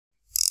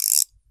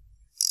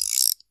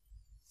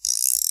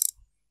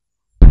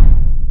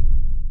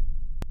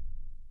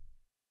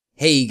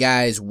Hey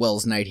guys,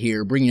 Welsknight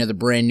here, bringing you another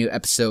brand new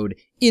episode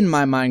in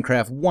my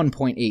Minecraft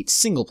 1.8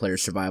 single-player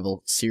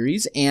survival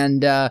series,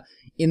 and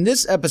in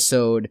this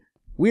episode,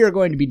 we are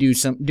going to be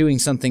doing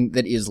something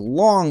that is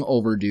long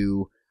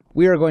overdue.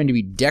 We are going to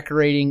be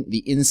decorating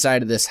the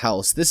inside of this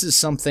house. This is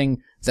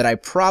something that I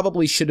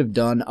probably should have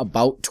done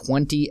about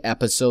 20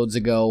 episodes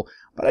ago,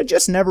 but I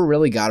just never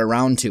really got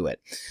around to it.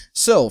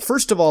 So,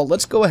 first of all,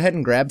 let's go ahead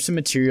and grab some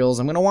materials.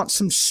 I'm going to want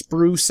some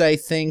spruce, I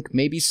think,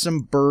 maybe some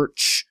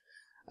birch.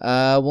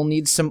 We'll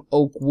need some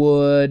oak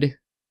wood.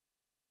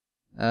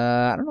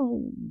 I don't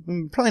know,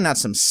 probably not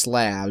some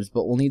slabs,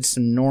 but we'll need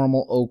some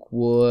normal oak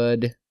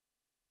wood.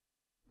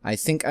 I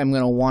think I'm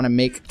going to want to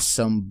make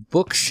some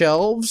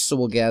bookshelves, so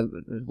we'll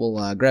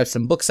grab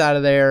some books out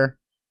of there.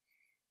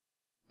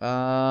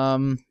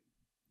 Probably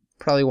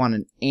want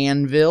an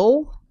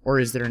anvil, or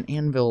is there an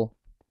anvil?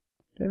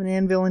 Do I have an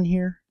anvil in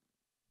here?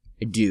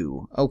 I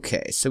do.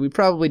 Okay, so we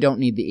probably don't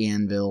need the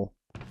anvil.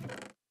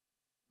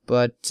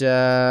 But,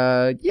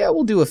 yeah,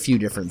 we'll do a few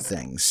different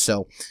things.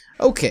 So,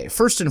 okay,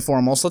 first and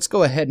foremost, let's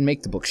go ahead and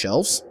make the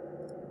bookshelves.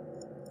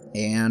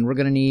 And we're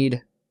going to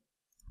need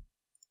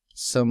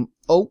some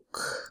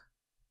oak.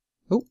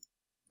 Oh,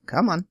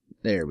 come on.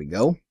 There we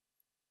go.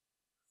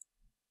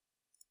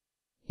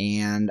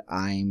 And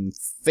I'm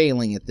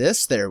failing at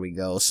this. There we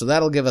go. So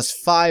that'll give us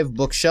 5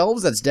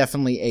 bookshelves. That's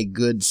definitely a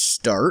good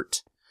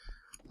start.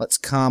 Let's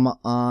come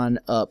on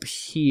up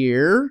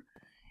here.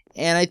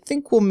 And I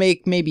think we'll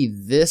make maybe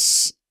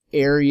this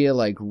area,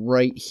 like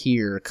right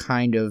here,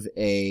 kind of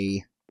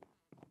a...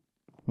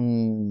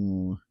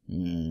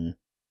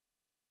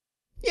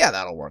 Yeah,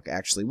 that'll work,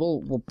 actually.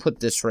 We'll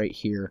put this right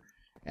here.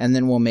 And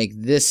then we'll make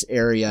this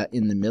area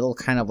in the middle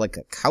kind of like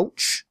a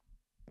couch.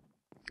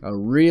 A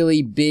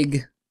really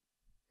big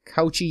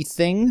couchy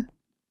thing.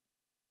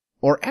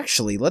 Or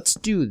actually, let's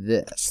do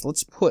this.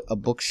 Let's put a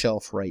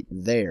bookshelf right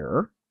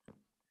there.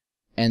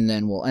 And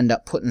then we'll end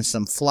up putting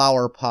some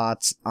flower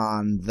pots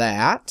on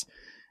that.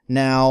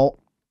 Now,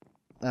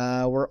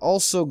 we're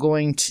also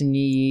going to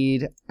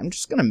need... I'm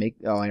just going to make...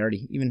 Oh, I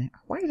already even...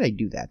 Why did I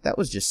do that? That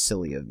was just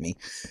silly of me.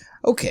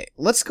 Okay,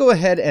 let's go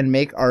ahead and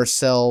make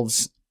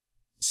ourselves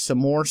some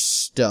more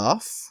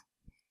stuff.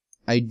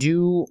 I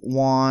do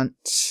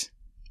want...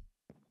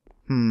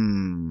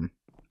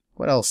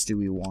 What else do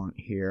we want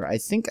here? I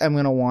think I'm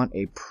going to want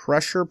a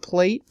pressure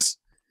plate.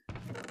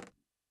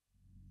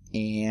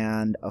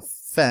 And a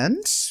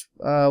fence.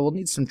 We'll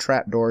need some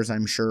trapdoors,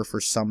 I'm sure,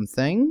 for some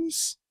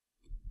things.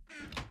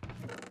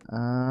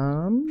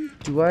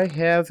 Do I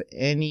have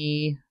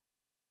any?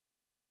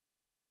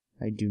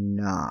 I do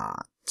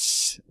not.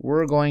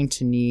 We're going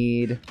to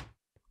need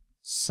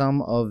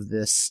some of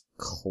this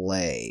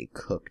clay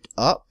cooked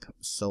up.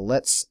 So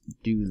let's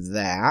do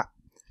that.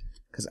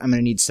 Because I'm going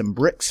to need some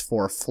bricks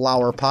for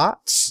flower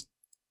pots.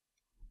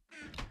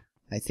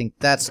 I think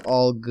that's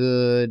all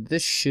good.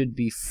 This should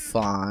be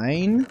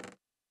fine.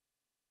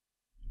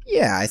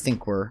 Yeah, I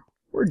think we're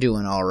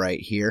doing all right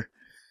here.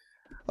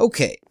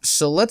 Okay,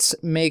 so let's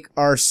make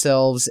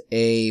ourselves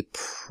a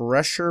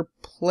pressure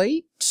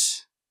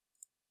plate,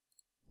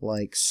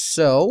 like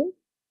so,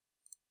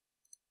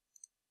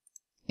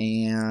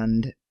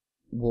 and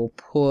we'll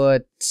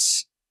put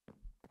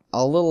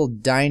a little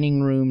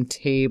dining room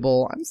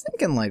table, I'm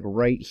thinking like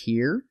right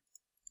here,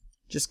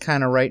 just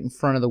kind of right in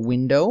front of the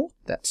window.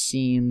 That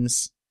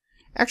seems,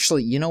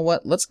 actually, you know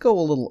what, let's go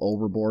a little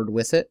overboard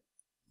with it,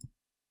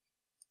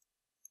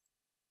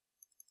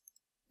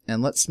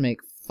 and let's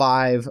make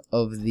 5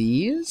 of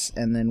these,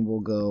 and then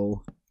we'll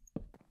go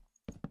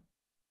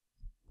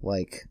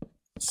like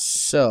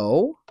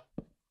so.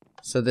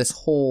 So this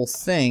whole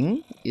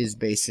thing is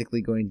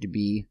basically going to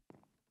be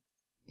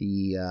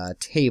the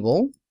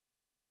table.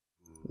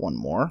 One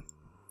more.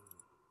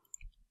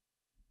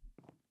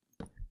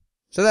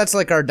 So that's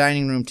like our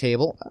dining room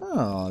table.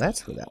 Oh,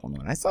 that's where that one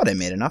went. I thought I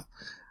made enough.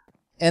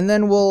 And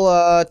then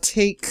we'll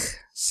take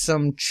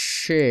some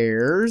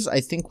chairs.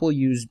 I think we'll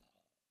use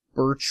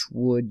birch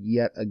wood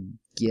yet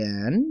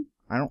again.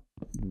 I don't...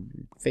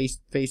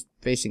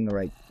 Facing the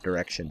right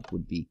direction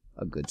would be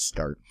a good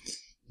start.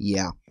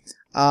 Yeah.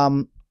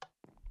 Can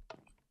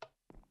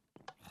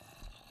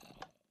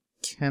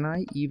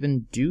I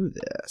even do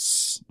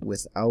this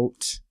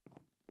without...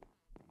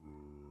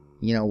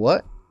 You know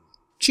what?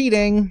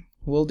 Cheating!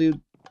 We'll do...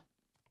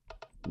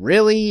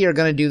 Really? You're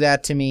gonna do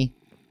that to me?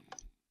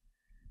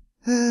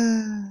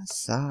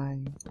 Sigh.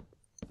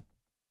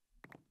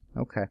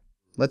 Okay.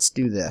 Let's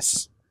do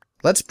this.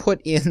 Let's put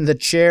in the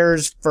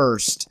chairs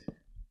first,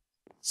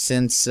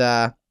 since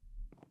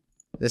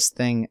this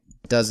thing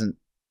doesn't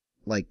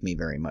like me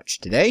very much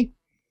today.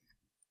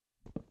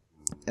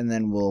 And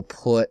then we'll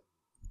put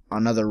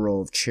another row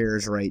of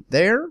chairs right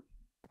there.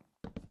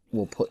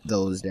 We'll put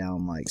those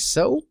down like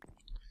so.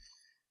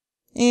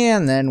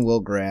 And then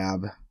we'll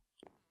grab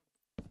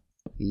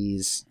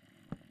these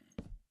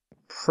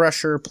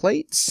pressure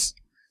plates.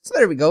 So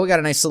there we go. We got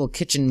a nice little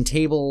kitchen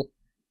table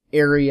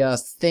area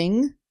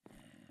thing.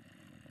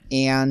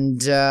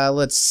 And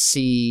let's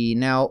see.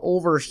 Now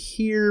over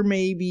here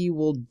maybe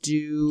we'll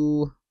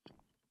do...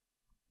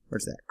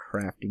 Where's that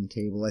crafting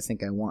table. I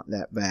think I want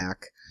that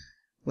back.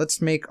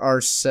 Let's make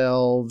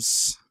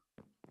ourselves...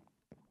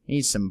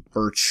 need some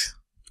birch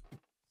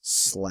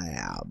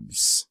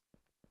slabs.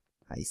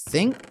 I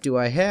think. Do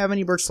I have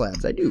any birch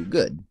slabs? I do.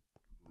 Good.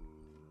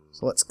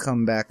 So let's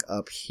come back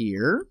up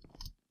here.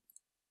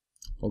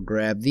 We'll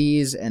grab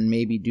these and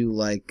maybe do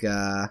like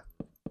that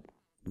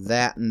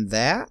and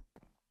that.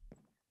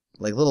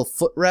 Like little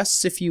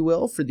footrests, if you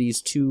will, for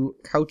these two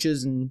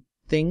couches and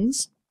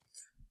things.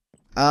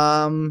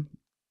 I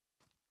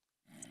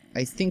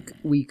think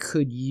we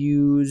could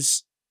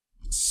use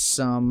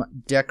some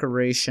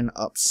decoration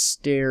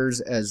upstairs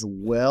as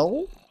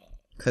well,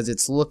 because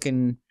it's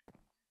looking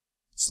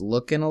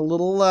a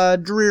little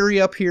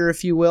dreary up here,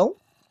 if you will.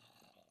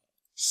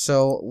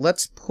 So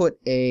let's put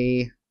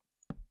a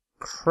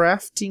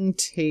crafting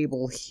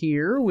table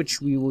here,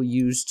 which we will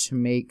use to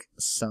make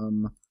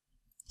some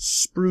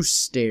spruce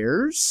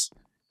stairs.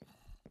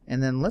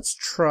 And then let's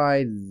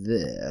try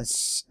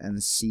this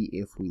and see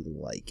if we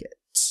like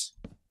it.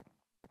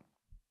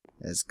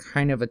 As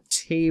kind of a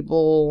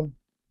table.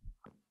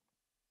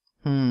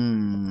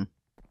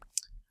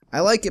 I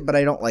like it, but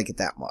I don't like it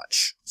that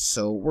much.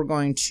 So we're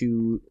going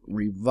to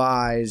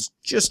revise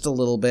just a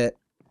little bit,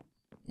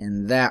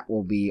 and that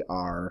will be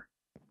our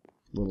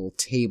little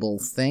table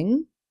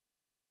thing.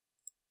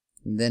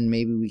 And then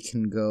maybe we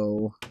can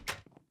go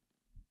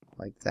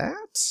like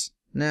that.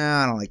 No,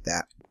 I don't like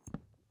that.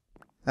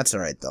 That's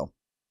alright, though.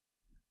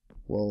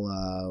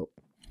 We'll,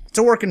 it's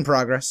a work in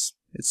progress.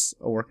 It's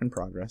a work in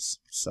progress,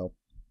 so...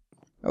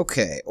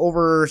 Okay,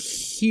 over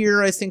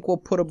here I think we'll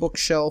put a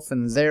bookshelf,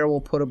 and there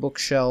we'll put a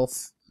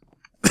bookshelf.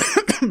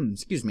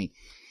 Excuse me.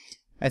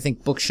 I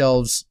think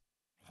bookshelves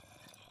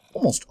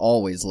almost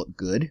always look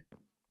good.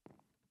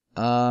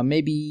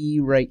 Maybe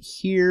right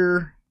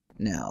here.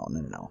 No.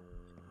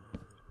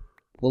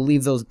 We'll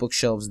leave those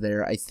bookshelves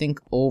there. I think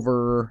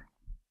over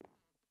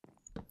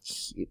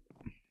here.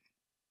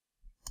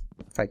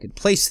 If I could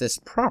place this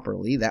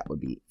properly, that would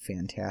be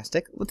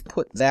fantastic. Let's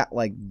put that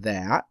like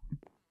that.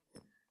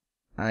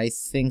 I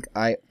think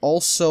I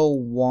also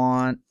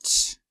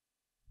want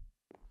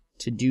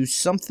to do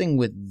something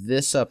with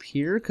this up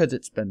here, because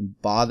it's been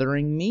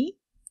bothering me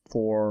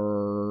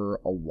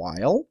for a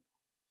while.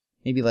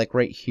 Maybe like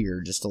right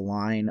here, just a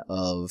line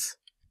of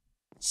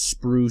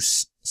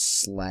spruce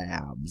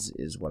slabs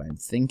is what I'm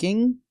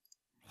thinking.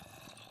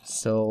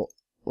 So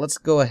let's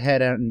go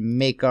ahead and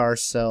make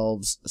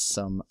ourselves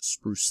some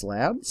spruce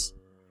slabs.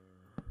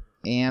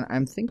 And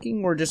I'm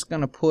thinking we're just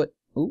going to put...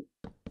 Ooh.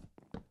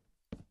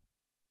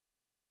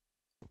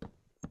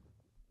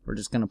 We're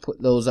just going to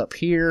put those up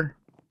here,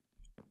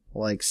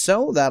 like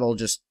so. That'll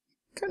just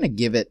kind of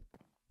give it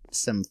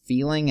some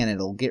feeling, and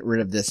it'll get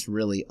rid of this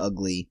really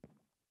ugly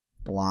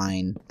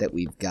line that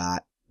we've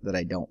got that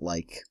I don't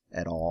like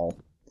at all.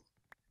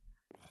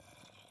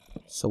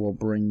 So we'll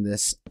bring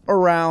this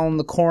around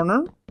the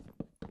corner,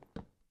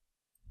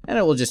 and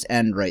it will just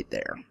end right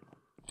there.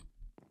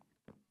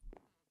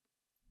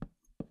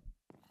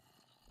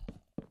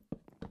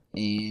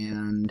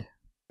 And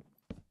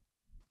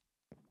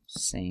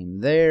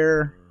same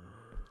there.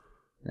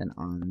 Then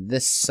on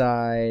this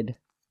side,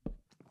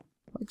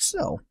 like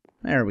so.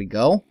 There we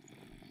go.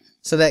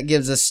 So that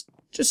gives us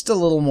just a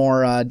little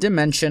more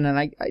dimension, and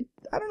I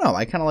don't know,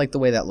 I kind of like the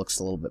way that looks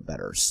a little bit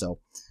better. So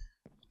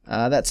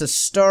that's a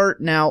start.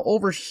 Now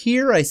over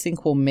here, I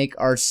think we'll make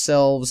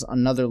ourselves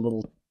another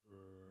little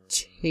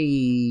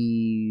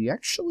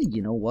Actually,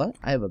 you know what?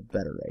 I have a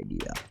better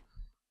idea.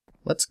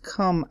 Let's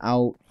come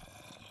out.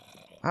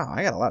 Wow,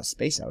 I got a lot of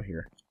space out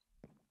here.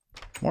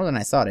 More than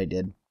I thought I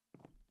did.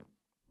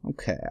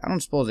 Okay, I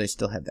don't suppose I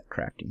still have that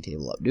crafting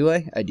table up, do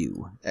I? I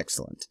do.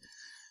 Excellent.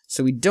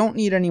 So we don't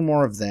need any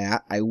more of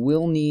that. I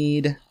will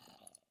need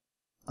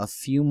a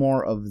few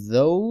more of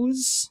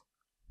those.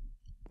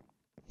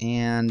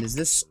 And is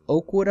this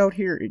oak wood out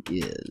here? It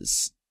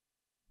is.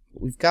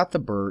 We've got the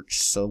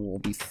birch, so we'll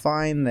be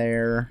fine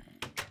there.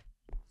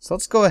 So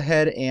let's go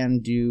ahead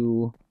and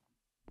do...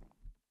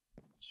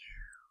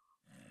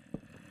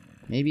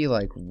 maybe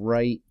like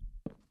right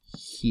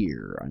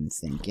here, I'm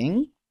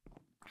thinking.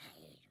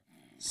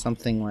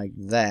 Something like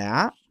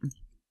that.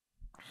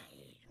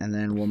 And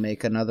then we'll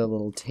make another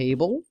little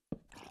table.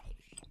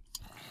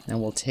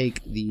 And we'll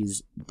take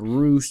these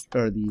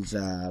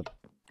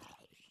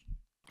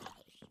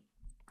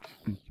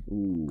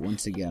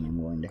once again,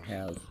 I'm going to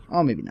have...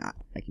 oh, maybe not.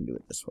 I can do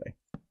it this way.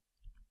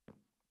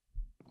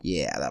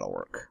 Yeah, that'll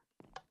work.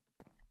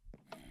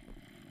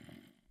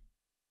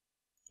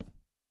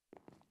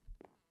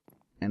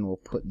 And we'll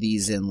put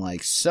these in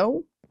like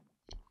so.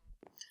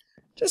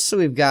 Just so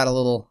we've got a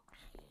little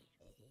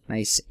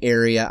nice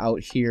area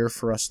out here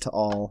for us to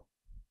all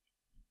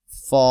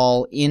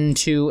fall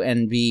into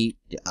and be...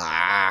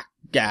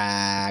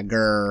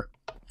 grr.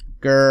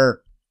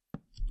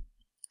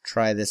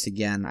 Try this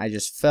again. I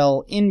just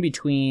fell in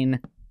between.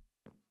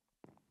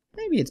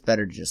 Maybe it's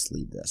better to just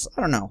leave this.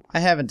 I don't know. I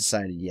haven't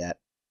decided yet.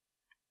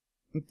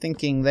 I'm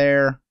thinking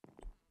there.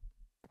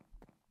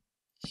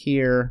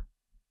 Here.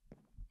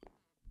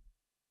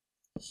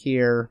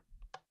 Here.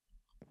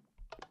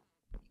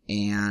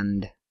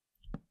 And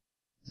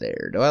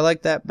there. Do I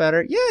like that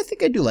better? Yeah, I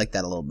think I do like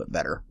that a little bit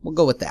better. We'll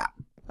go with that.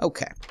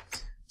 Okay.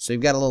 So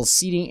we've got a little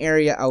seating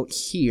area out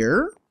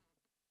here.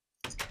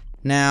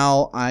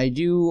 Now, I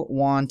do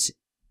want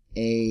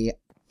a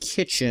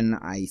kitchen,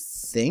 I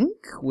think,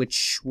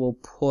 which we'll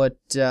put,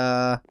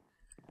 well,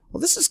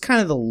 this is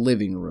kind of the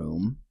living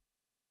room.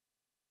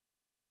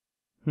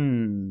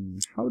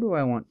 How do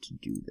I want to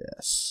do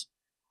this?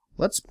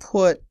 Let's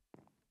put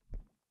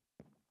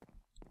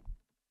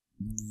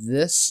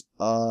this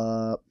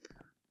up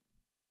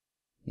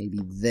maybe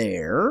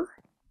there.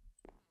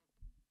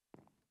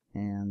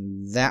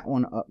 And that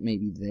one up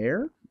maybe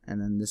there. And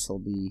then this will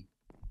be...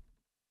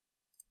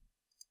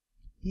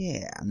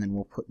 yeah, and then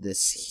we'll put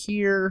this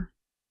here.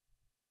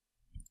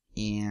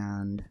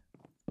 And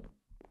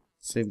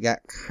so we've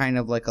got kind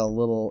of like a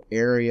little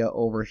area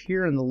over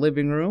here in the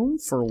living room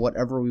for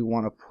whatever we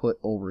want to put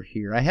over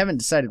here. I haven't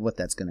decided what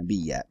that's going to be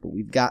yet, but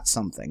we've got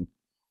something.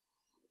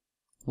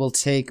 We'll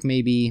take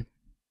maybe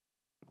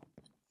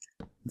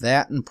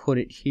that and put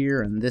it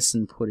here, and this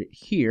and put it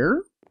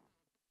here.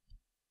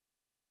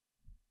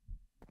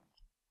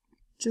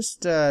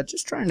 Just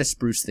trying to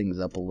spruce things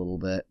up a little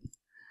bit.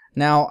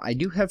 Now, I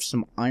do have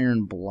some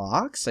iron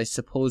blocks. I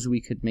suppose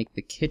we could make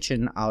the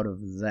kitchen out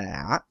of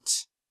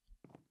that.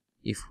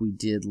 If we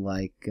did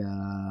like,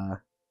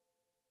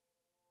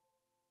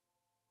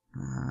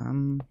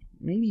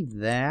 maybe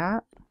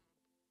that.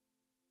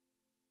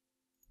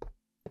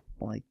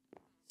 Like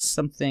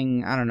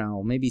something, I don't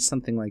know, maybe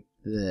something like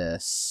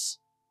this.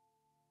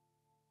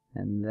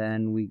 And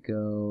then we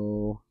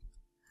go,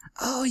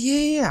 oh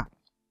yeah.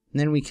 And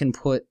then we can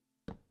put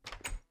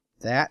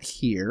that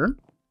here.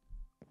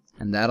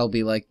 And that'll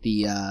be like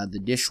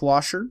the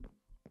dishwasher,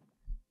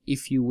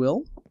 if you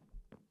will.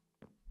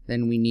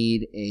 Then we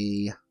need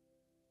a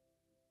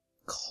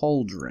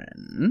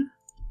cauldron,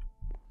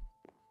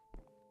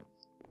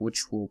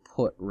 which we'll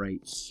put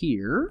right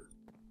here.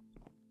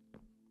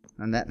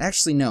 And that,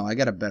 actually no, I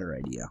got a better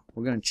idea.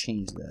 We're gonna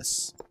change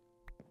this.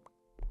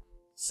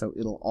 So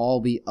it'll all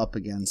be up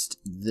against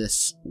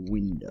this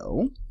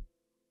window.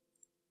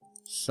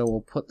 So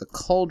we'll put the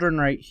cauldron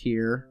right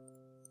here.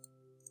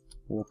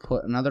 We'll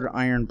put another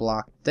iron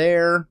block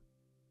there.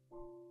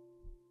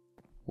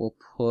 We'll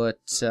put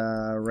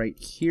right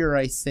here,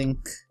 I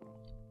think.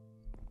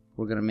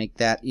 We're going to make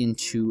that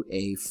into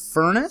a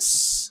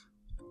furnace.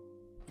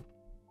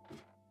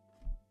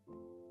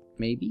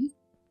 Maybe.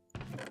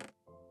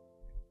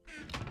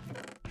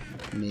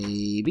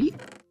 Maybe.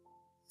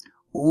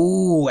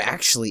 Ooh,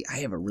 actually, I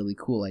have a really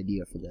cool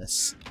idea for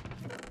this.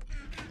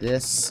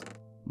 This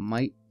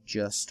might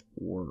just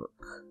work.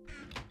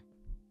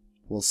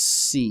 We'll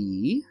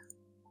see.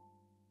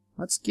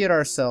 Let's get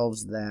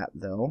ourselves that,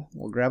 though.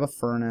 We'll grab a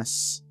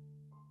furnace.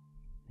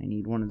 I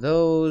need one of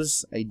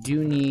those. I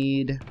do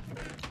need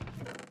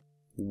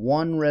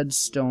one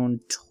redstone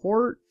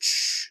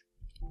torch.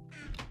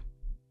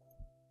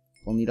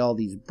 We'll need all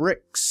these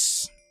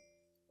bricks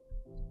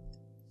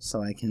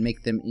so I can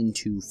make them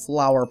into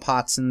flower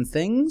pots and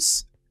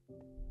things.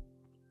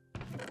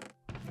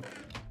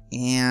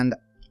 And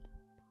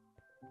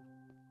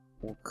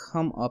we'll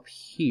come up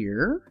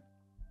here.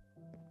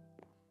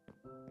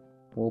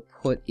 We'll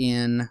put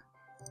in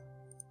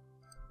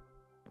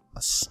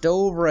a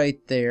stove right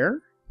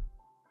there.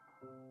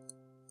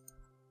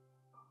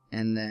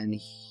 And then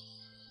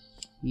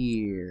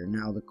here.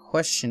 Now the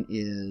question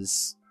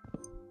is,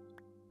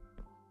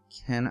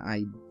 can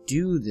I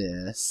do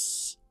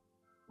this?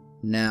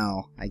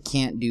 No, I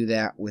can't do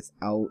that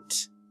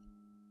without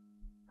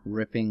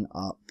ripping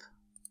up.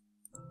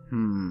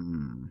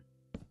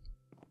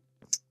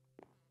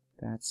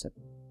 That's a...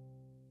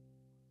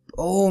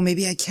 oh,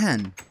 maybe I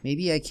can.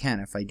 Maybe I can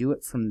if I do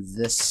it from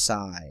this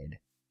side.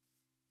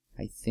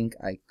 I think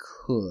I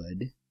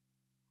could.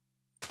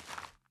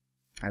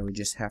 I would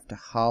just have to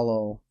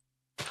hollow.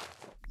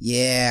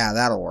 Yeah,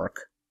 that'll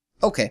work.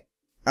 Okay.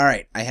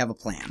 Alright, I have a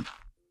plan.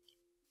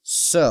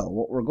 So,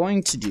 what we're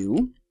going to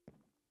do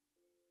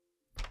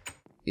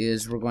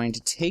is we're going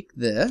to take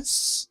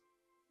this.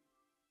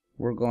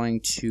 We're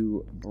going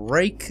to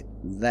break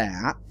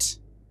that.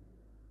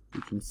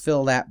 We can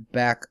fill that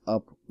back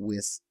up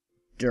with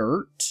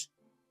dirt.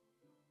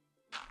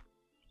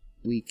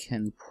 We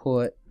can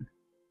put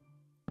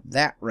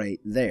that right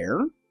there.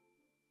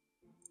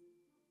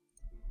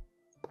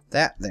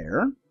 That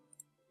there. And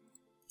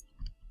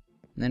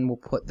then we'll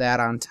put that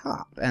on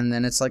top. And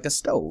then it's like a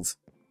stove.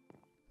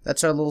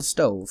 That's our little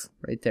stove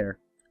right there.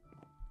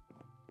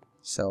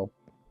 So,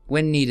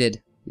 when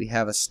needed, we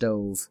have a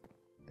stove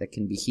that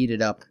can be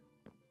heated up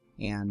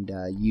and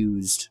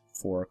used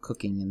for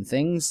cooking and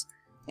things.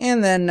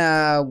 And then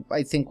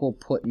I think we'll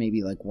put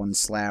maybe like one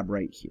slab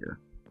right here.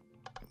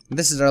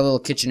 This is our little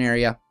kitchen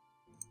area.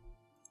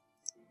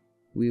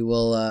 We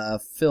will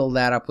fill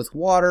that up with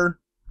water.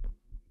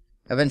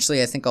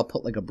 Eventually I think I'll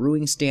put like a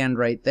brewing stand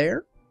right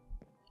there.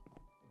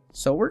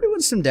 So we're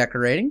doing some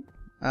decorating.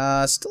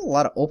 Still a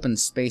lot of open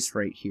space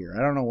right here.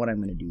 I don't know what I'm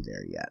going to do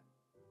there yet.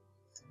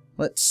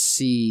 Let's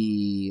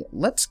see.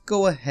 Let's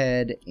go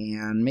ahead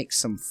and make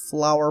some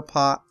flower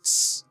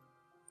pots.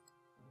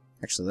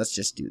 Actually, let's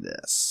just do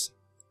this.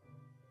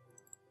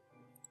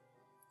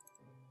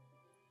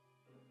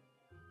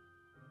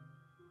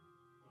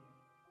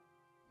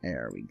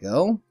 There we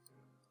go.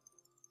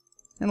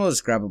 And we'll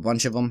just grab a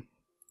bunch of them.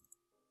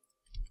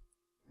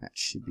 That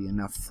should be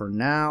enough for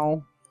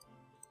now.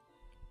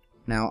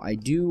 Now, I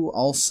do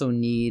also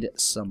need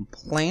some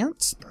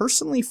plants.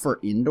 Personally, for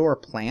indoor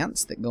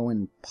plants that go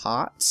in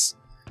pots,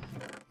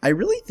 I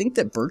really think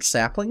that birch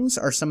saplings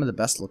are some of the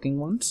best looking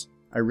ones.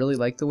 I really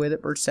like the way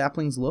that birch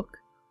saplings look.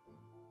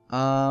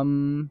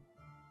 And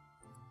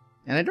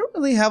I don't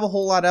really have a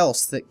whole lot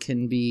else that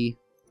can be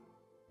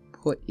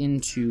put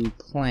into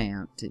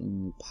plant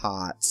in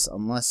pots,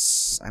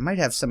 unless I might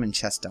have some in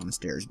chest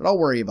downstairs, but I'll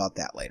worry about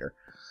that later.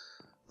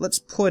 Let's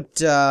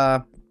put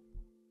a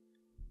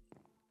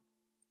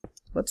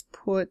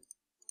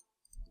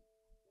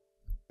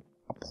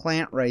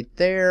plant right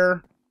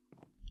there.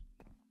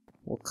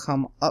 We'll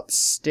come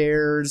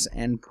upstairs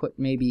and put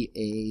maybe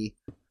a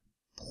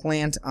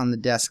plant on the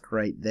desk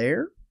right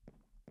there.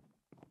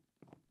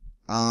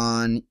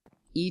 On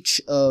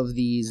each of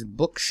these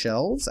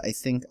bookshelves, I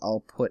think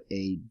I'll put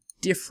a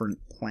different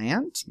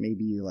plant,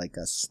 maybe like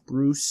a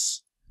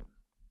spruce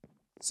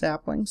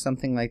sapling,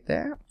 something like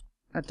that.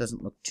 That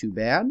doesn't look too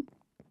bad.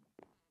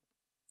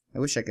 I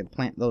wish I could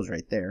plant those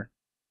right there.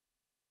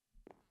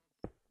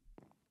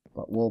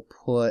 But we'll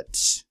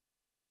put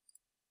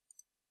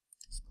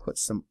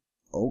some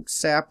oak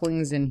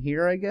saplings in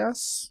here, I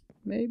guess.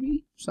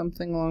 Maybe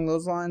something along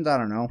those lines. I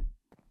don't know.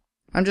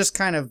 I'm just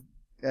kind of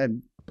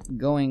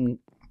going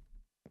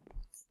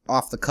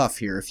off the cuff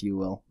here, if you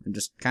will, and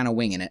just kind of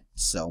winging it.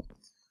 So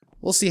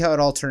we'll see how it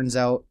all turns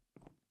out.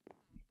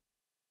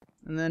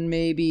 And then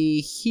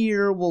maybe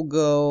here we'll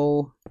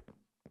go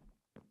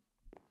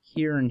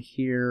here and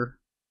here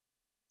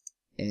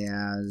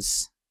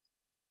as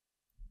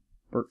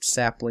birch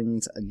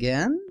saplings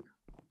again.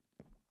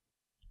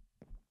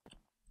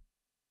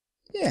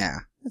 Yeah,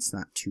 that's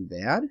not too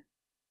bad.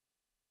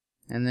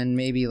 And then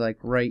maybe like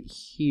right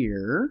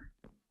here.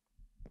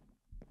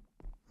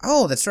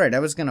 Oh, that's right. I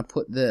was going to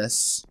put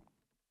this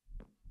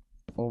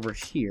over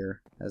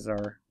here as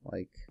our,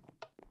 like...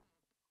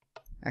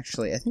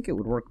 Actually, I think it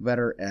would work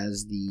better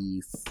as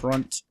the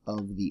front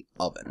of the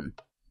oven.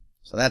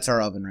 So that's our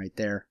oven right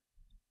there.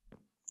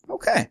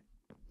 Okay.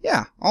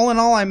 Yeah, all in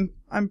all, I'm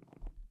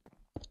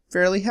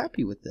fairly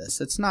happy with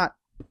this. It's not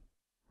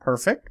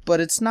perfect, but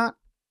it's not...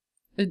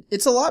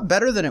 It's a lot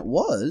better than it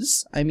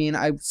was. I mean,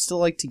 I'd still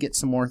like to get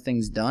some more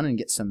things done and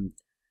get some,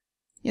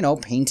 you know,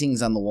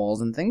 paintings on the walls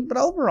and things, but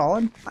overall,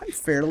 I'm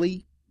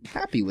fairly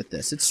happy with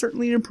this. It's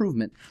certainly an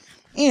improvement.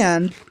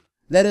 And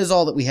that is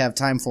all that we have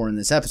time for in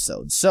this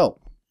episode. So,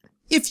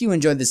 if you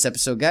enjoyed this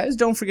episode, guys,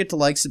 don't forget to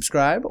like,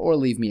 subscribe, or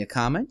leave me a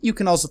comment. You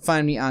can also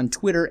find me on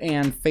Twitter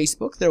and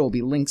Facebook. There will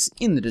be links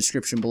in the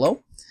description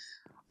below.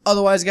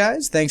 Otherwise,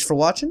 guys, thanks for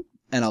watching,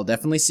 and I'll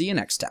definitely see you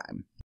next time.